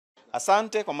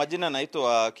Asante, kwa majina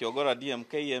naitwa Kiogora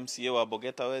DMK, MCA wa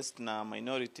Bogeta West na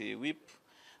Minority Whip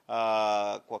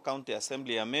kwa County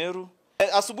Assembly ya Meru.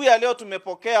 Asubuhi ya leo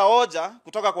tumepokea hoja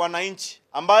kutoka kwa wananchi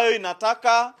ambayo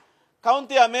inataka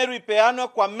County ya Meru ipeanwe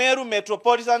kwa Meru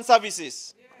Metropolitan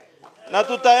Services. Na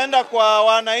tutaenda kwa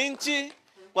wananchi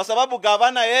kwa sababu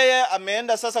gavana yeye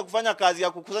ameenda sasa kufanya kazi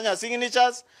ya kukusanya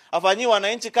signatures, afanyie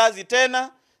wananchi kazi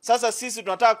tena. Sasa sisi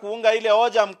tunataka kuunga ile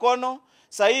hoja mkono,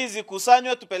 sahihi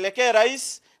zikusanywe tupelekee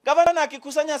rais. Gavana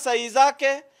akikusanya sahihi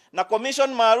zake na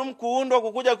commission maalum kuundwa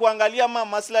kukuja kuangalia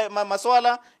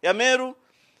masuala ya Meru,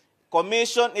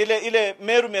 commission ile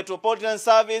Meru Metropolitan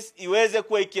Service iweze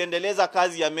kuwa ikiendeleza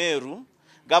kazi ya Meru.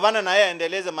 Gavana na yeye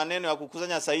aendeleze maneno ya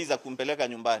kukusanya sahihi za kumpeleka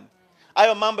nyumbani.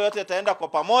 Hayo mambo yote yataenda kwa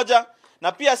pamoja,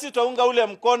 na pia sisi tutaunga ule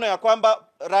mkono ya kwamba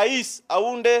rais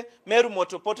aunde Meru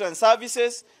Metropolitan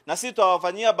Services, na sisi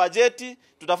tutawafanyia bajeti,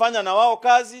 tutafanya na wao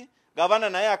kazi. Gavana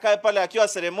na yeye akae pale akiwa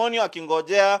ceremonial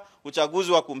akingojea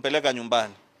uchaguzi wa kumpeleka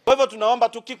nyumbani. Kwa hivyo tunaomba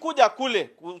tukikuja kule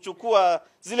kuchukua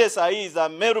zile sahihi za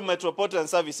Meru Metropolitan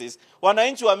Services,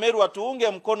 wananchi wa Meru watuunge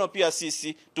mkono pia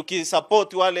sisi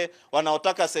tukisupport wale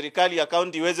wanaotaka serikali ya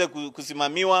county iweze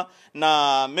kusimamiwa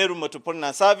na Meru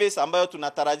Metropolitan Service, ambayo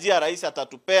tunatarajia rais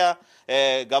atatupea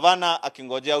gavana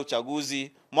akingojea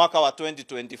uchaguzi mwaka wa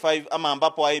 2025, ama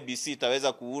ambapo IBC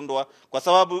itaweza kuundwa, kwa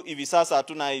sababu hivi sasa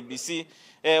hatuna IBC.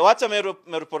 Wacha Meru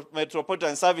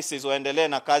Metropolitan Services waendelee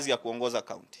na kazi ya kuongoza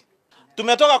county.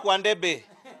 Tumetoka kwa Ndebe.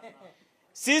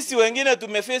 Sisi wengine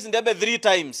tumeface Ndebe 3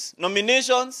 times.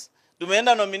 Nominations,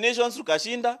 tumeenda nominations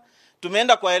tukashinda,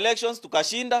 tumeenda kwa elections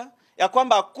tukashinda. Ya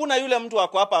kwamba hakuna yule mtu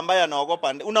wako hapa ambaye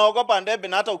anaogopa. Unaogopa Ndebe,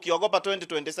 na hata ukiogopa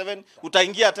 2027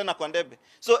 utaingia tena kwa Ndebe.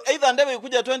 So either Ndebe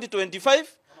ikuja 2025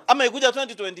 ama ikuja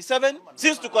 2027,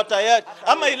 sisi tuko tayari.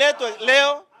 Ama iletwe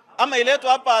leo, ama iletwe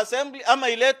hapa assembly, ama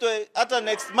iletwe hata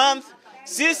next month,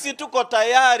 sisi tuko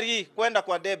tayari kwenda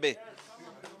kwa Ndebe.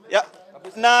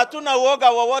 Na hatuna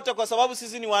uoga wowote, kwa sababu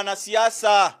sisi ni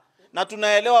wanasiasa na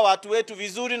tunaelewa watu wetu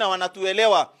vizuri na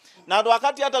wanatuelewa. Na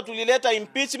wakati hata tulileta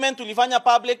impeachment tulifanya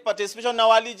public participation na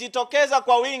walijitokeza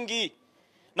kwa wingi,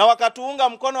 na wakatuunga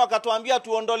mkono, wakatuambia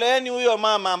tuondoleeni huyo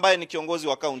mama ambaye ni kiongozi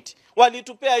wa county.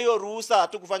 Walitupea hiyo ruhusa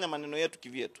tu kufanya maneno yetu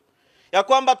kivyetu, ya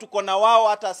kwamba tuko na wao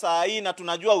hata saa hii, na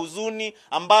tunajua huzuni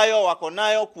ambayo wako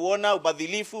nayo kuona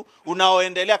ubadhilifu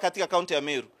unaoendelea katika county ya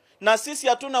Meru. Na sisi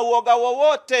hatuna uoga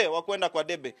wowote wa kwenda kwa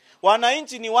debe.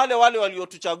 Wananchi ni wale wale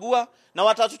waliotuchagua na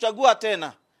watatuchagua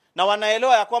tena. Na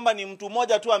wanaelewa ya kwamba ni mtu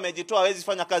mmoja tu amejitoa, hawezi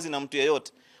fanya kazi na mtu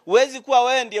yeyote. Huwezi kuwa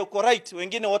wewe ndiye uko right,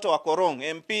 wengine wote wako wrong.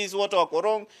 MPs wote wako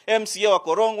wrong, MCA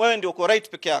wako wrong, wewe ndiye uko right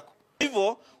peke yako.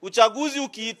 Hivyo uchaguzi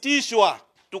ukiitishwa,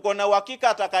 tuko na uhakika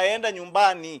atakayeenda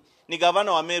nyumbani ni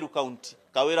gavana wa Meru County,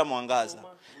 Kawira Mwangaza.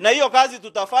 Na hiyo kazi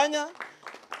tutafanya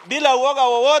bila uoga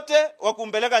wowote wa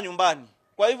kumpeleka nyumbani.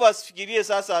 Kwa hivyo asifikirie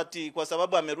sasa ati kwa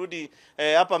sababu amerudi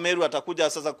hapa Meru atakuja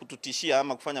sasa kututishia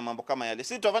ama kufanya mambo kama yale.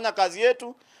 Sisi tutafanya kazi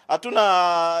yetu,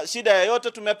 hatuna shida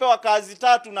yoyote. Tumepewa kazi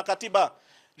 3 na katiba: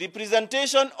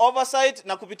 representation, oversight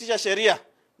na kupitisha sheria.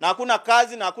 Na hakuna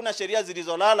kazi na hakuna sheria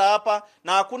zilizolala hapa,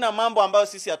 na hakuna mambo ambayo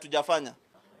sisi hatujafanya.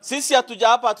 Sisi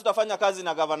hatutafanya kazi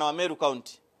na gavana wa Meru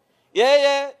County.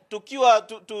 Yeye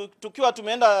tukiwa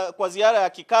tumeenda kwa ziara ya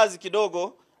kikazi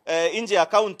kidogo nje ya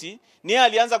county, ni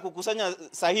alianza kukusanya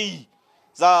sahihi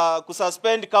za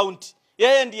kususpend county.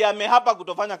 Yeye ndiye amehapa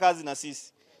kutofanya kazi na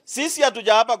sisi. Sisi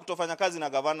hatujahapa kutofanya kazi na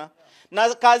gavana,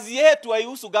 na kazi yetu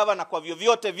haihusu gavana kwa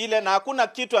vyovyote vile, na hakuna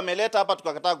kitu ameleta hapa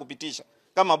tukakataa kupitisha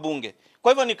kama bunge.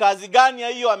 Kwa hivyo ni kazi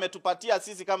gani hiyo ametupatia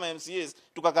sisi kama MCAs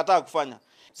tukakataa kufanya?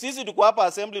 Sisi tuko hapa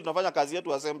assembly, tunafanya kazi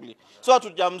yetu assembly. So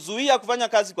hatujamzuia kufanya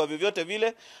kazi kwa vyovyote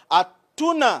vile.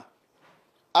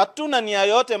 Hatuna nia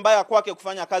yote mbaya kwake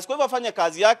kufanya kazi. Kwa hivyo afanye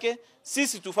kazi yake,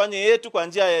 sisi tufanye yetu kwa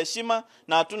njia ya heshima,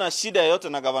 na hatuna shida yote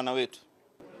na gavana wetu.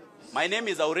 My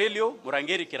name is Aurelio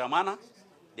Murangeri Kiramana,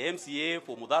 the MCA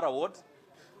for Mudhara Ward.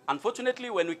 Unfortunately,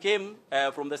 when we came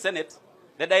from the Senate,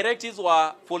 the directives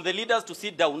were for the leaders to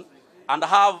sit down and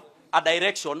have a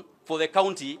direction for the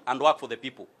county and work for the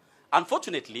people.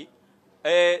 Unfortunately,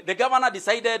 the governor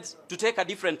decided to take a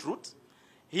different route.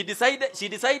 She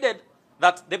decided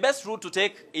that the best route to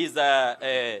take is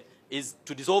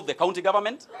to dissolve the county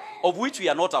government, of which we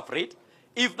are not afraid.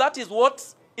 If that is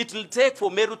what it will take for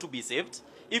Meru to be saved,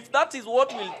 if that is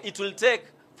what it will take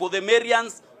for the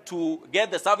Merians to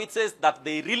get the services that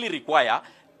they really require,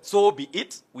 so be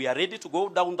it. We are ready to go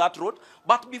down that road.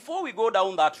 But before we go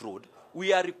down that road,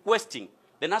 we are requesting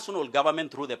the national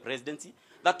government through the presidency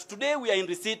that today we are in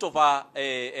receipt of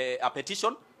a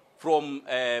petition from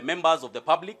members of the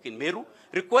public in Meru,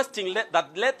 requesting that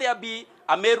let there be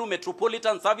a Meru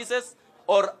Metropolitan Services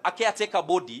or a caretaker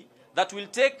body that will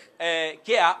take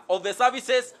care of the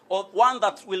services, or one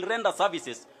that will render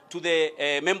services to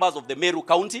the members of the Meru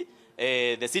County,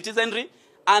 the citizenry,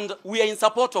 and we are in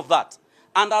support of that.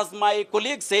 And as my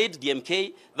colleague said, the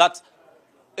MK, that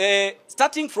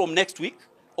starting from next week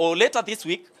or later this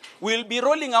week, we'll be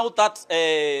rolling out that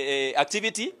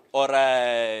activity or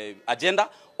agenda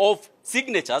of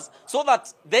signatures so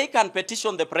that they can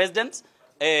petition the president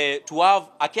to have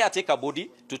a caretaker body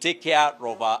to take care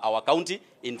of our county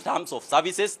in terms of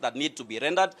services that need to be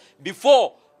rendered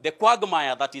before the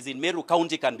quagmire that is in Meru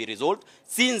County can be resolved,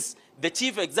 since the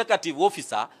chief executive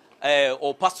officer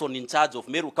or person in charge of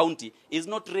Meru County is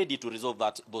not ready to resolve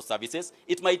those services.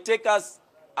 It might take us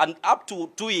up to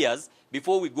 2 years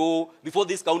before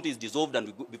this county is dissolved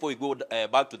and before we go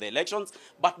back to the elections.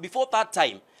 But before that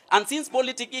time, and since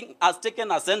politicking has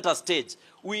taken a center stage,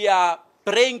 we are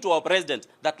praying to our president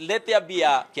that let there be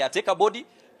a caretaker body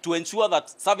to ensure that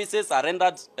services are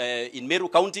rendered in Meru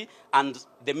County and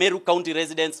the Meru County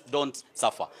residents don't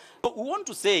suffer. So we want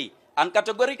to say and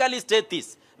categorically state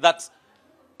this, that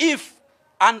if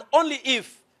and only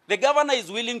if the governor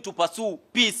is willing to pursue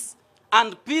peace,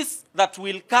 and peace that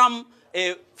will come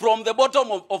from the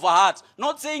bottom of her heart,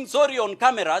 not saying sorry on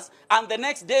cameras and the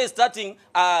next day starting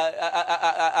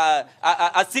a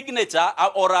signature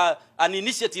or an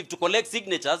initiative to collect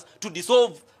signatures to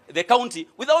dissolve the county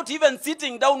without even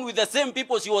sitting down with the same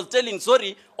people she was telling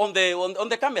sorry on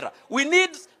the camera. We need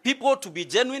people to be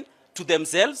genuine to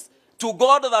themselves, to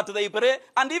God that they pray,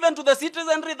 and even to the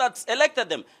citizenry that elected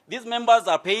them. These members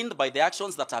are pained by the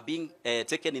actions that are being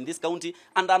taken in this county,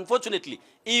 and unfortunately,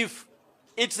 if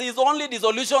it is only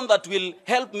dissolution that will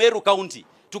help Meru County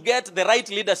to get the right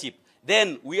leadership,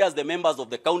 then we as the members of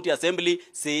the county assembly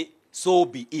say, so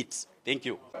be it. Thank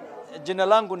you. Jina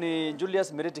langu ni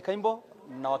Julius Meriti Kaimbo,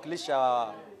 nawakilisha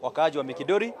wakaaji wa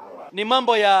Mikidori. Ni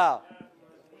mambo ya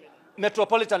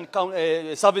Metropolitan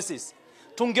services.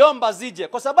 Tungeomba zije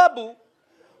kwa sababu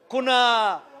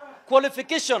kuna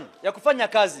qualification ya kufanya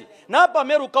kazi. Na hapa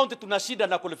Meru County tuna shida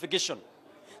na qualification.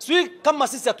 Sisi kama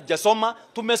sisi hatujasoma,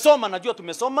 tumesoma, najua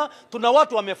tumesoma, tuna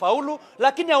watu wamefaulu,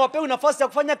 lakini hawapewi nafasi ya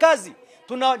kufanya kazi.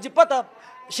 Tunajipata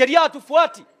sheria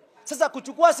hatufuati. Sasa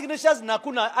kuchukua signatures na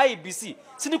kuna IBC.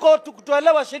 Si niko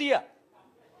kutoelewa sheria.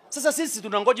 Sasa sisi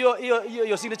tunangoja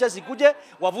hiyo signatures ikuje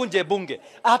wavunje bunge.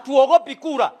 Hatuogopi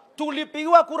kura.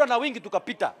 Tulipigiwa kura na wingi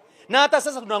tukapita. Na hata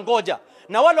sasa tunangoja.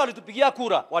 Na wale walitupigia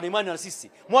kura wana imani na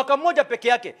sisi. Mwaka mmoja peke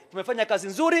yake tumefanya kazi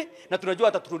nzuri na tunajua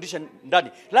ataturudisha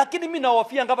ndani. Lakini mimi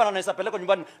nawafia ngapa anaweza peleka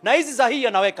nyumbani. Na hizi sahihi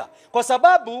anaweka. Kwa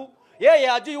sababu yeye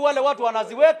hajui wale watu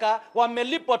wanaziweka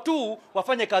wamelipwa tu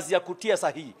wafanye kazi ya kutia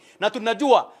sahihi. Na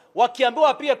tunajua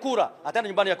wakiambiwa pia kura ataenda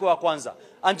nyumbani ya kwa kwanza.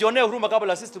 Anjionee huruma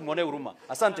kabla sisi tumuonee huruma.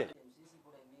 Asante.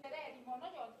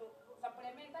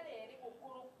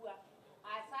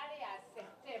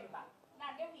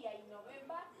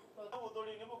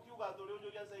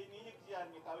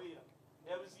 Kawira.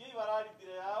 MCAs barari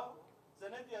dire yao,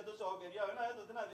 seneti ya dosa ogeria, na yeto tena